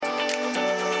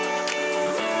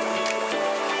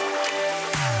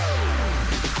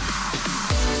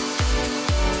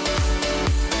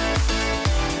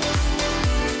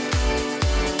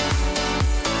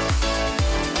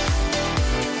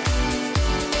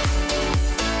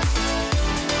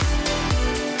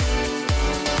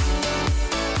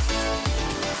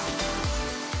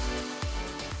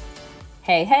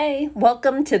Hey,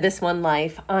 welcome to This One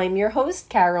Life. I'm your host,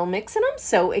 Carol Mix, and I'm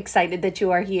so excited that you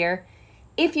are here.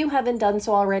 If you haven't done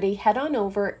so already, head on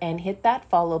over and hit that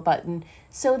follow button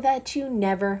so that you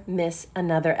never miss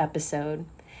another episode.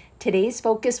 Today's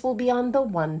focus will be on the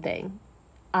one thing.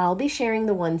 I'll be sharing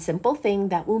the one simple thing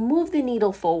that will move the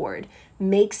needle forward,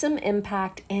 make some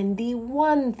impact, and the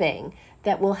one thing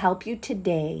that will help you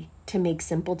today to make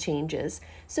simple changes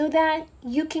so that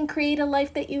you can create a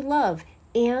life that you love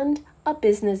and a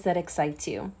business that excites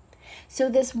you. So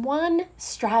this one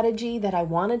strategy that I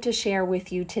wanted to share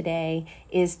with you today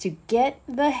is to get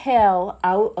the hell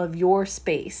out of your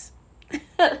space.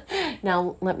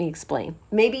 Now, let me explain.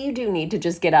 Maybe you do need to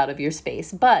just get out of your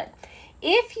space, but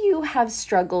if you have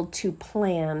struggled to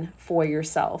plan for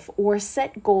yourself or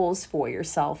set goals for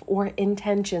yourself or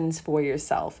intentions for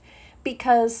yourself,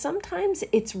 because sometimes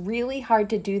it's really hard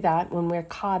to do that when we're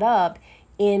caught up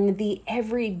in the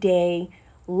everyday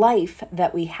life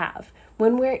that we have.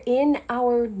 When we're in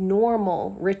our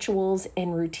normal rituals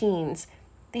and routines,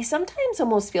 they sometimes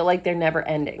almost feel like they're never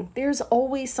ending. There's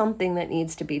always something that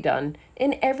needs to be done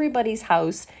in everybody's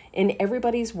house, in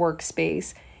everybody's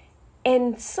workspace.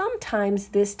 And sometimes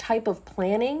this type of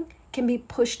planning can be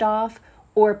pushed off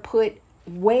or put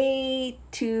way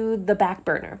to the back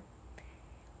burner.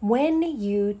 When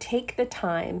you take the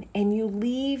time and you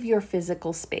leave your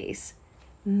physical space,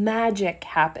 magic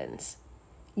happens.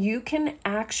 You can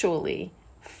actually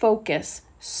focus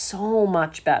so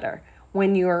much better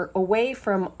when you're away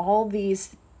from all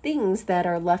these things that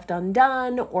are left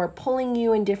undone or pulling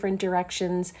you in different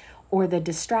directions or the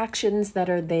distractions that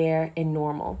are there in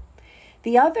normal.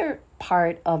 The other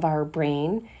part of our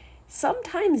brain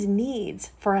sometimes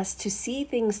needs for us to see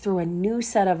things through a new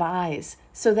set of eyes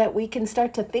so that we can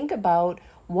start to think about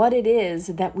what it is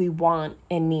that we want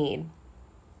and need.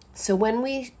 So when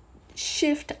we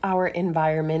shift our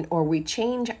environment or we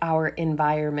change our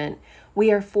environment,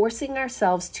 we are forcing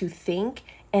ourselves to think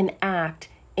and act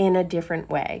in a different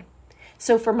way.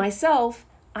 So for myself,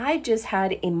 I just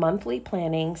had a monthly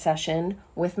planning session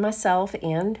with myself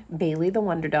and Bailey the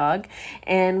Wonder Dog,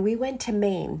 and we went to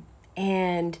Maine,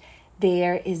 and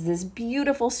there is this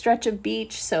beautiful stretch of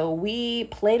beach. So we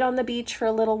played on the beach for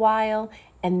a little while,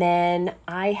 and then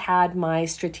I had my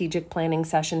strategic planning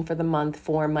session for the month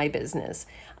for my business.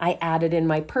 I added in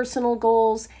my personal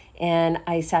goals and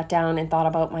I sat down and thought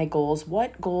about my goals.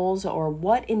 What goals or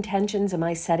what intentions am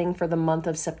I setting for the month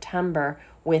of September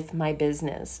with my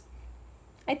business?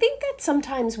 I think that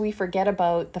sometimes we forget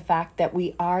about the fact that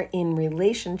we are in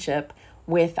relationship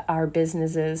with our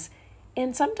businesses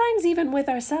and sometimes even with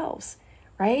ourselves,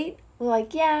 right? We're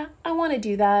like, yeah, I want to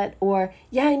do that, or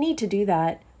yeah, I need to do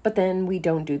that, but then we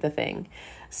don't do the thing.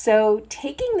 So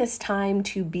taking this time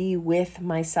to be with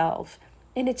myself,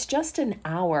 and it's just an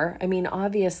hour. I mean,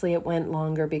 obviously it went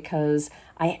longer because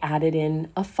I added in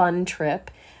a fun trip,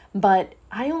 but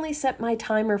I only set my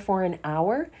timer for an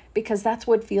hour because that's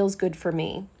what feels good for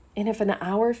me. And if an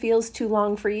hour feels too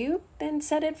long for you, then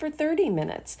set it for 30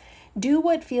 minutes. Do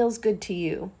what feels good to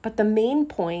you. But the main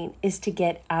point is to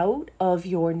get out of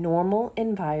your normal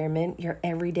environment, your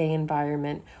everyday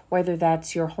environment, whether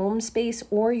that's your home space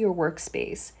or your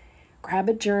workspace. Grab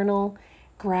a journal,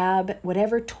 grab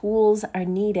whatever tools are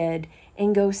needed,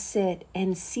 and go sit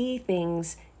and see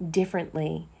things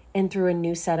differently and through a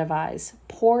new set of eyes.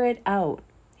 Pour it out.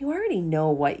 You already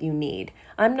know what you need.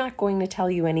 I'm not going to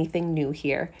tell you anything new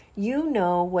here. You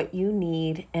know what you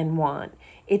need and want.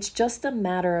 It's just a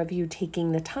matter of you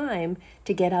taking the time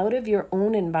to get out of your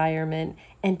own environment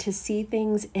and to see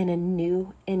things in a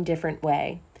new and different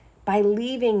way. By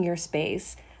leaving your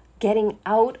space, getting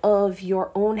out of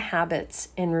your own habits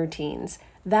and routines,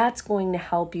 that's going to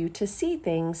help you to see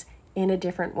things in a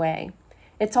different way.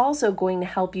 It's also going to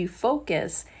help you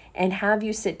focus and have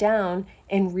you sit down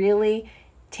and really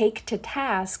take to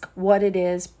task what it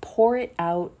is, pour it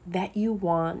out that you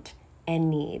want and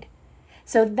need.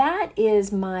 So that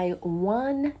is my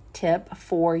one tip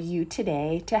for you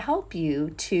today to help you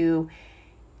to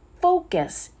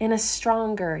focus in a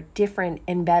stronger, different,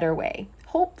 and better way.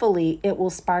 Hopefully, it will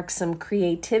spark some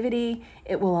creativity.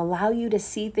 It will allow you to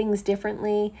see things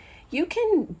differently. You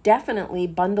can definitely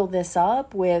bundle this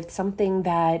up with something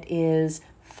that is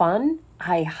fun.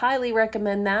 I highly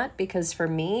recommend that because for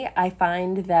me, I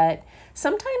find that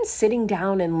sometimes sitting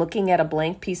down and looking at a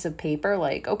blank piece of paper,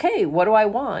 like, okay, what do I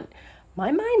want?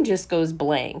 My mind just goes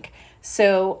blank.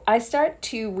 So I start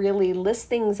to really list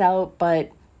things out,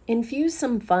 but infuse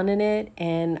some fun in it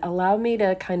and allow me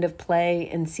to kind of play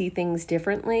and see things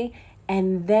differently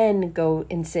and then go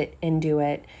and sit and do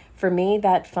it. For me,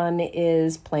 that fun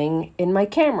is playing in my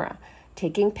camera.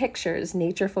 taking pictures.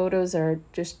 Nature photos are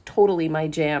just totally my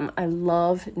jam. I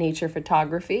love nature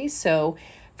photography. So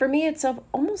for me, it's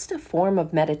almost a form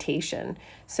of meditation.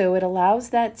 So it allows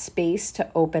that space to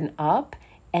open up,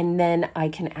 and then I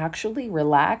can actually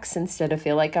relax instead of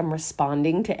feel like I'm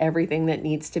responding to everything that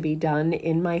needs to be done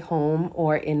in my home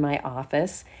or in my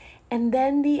office. And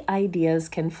then the ideas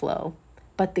can flow.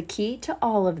 But the key to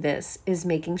all of this is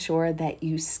making sure that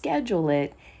you schedule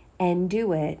it and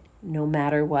do it no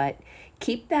matter what.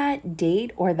 Keep that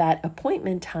date or that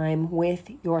appointment time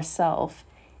with yourself,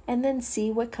 and then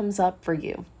see what comes up for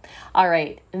you. All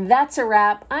right, that's a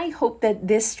wrap. I hope that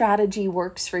this strategy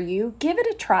works for you. Give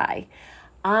it a try.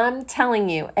 I'm telling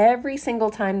you, every single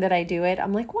time that I do it,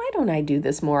 I'm like, why don't I do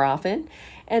this more often?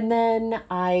 And then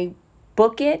I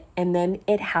book it, and then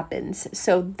it happens.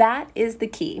 So that is the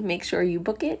key. Make sure you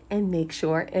book it and make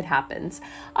sure it happens.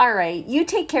 All right, you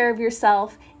take care of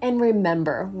yourself, and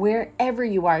remember, wherever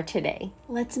you are today,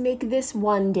 let's make this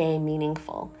one day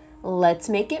meaningful. Let's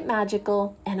make it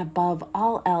magical, and above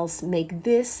all else, make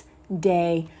this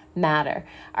day matter.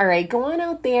 All right, go on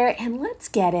out there and let's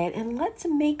get it, and let's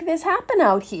make this happen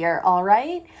out here. All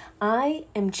right, I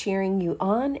am cheering you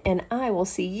on, and I will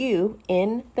see you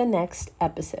in the next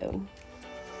episode.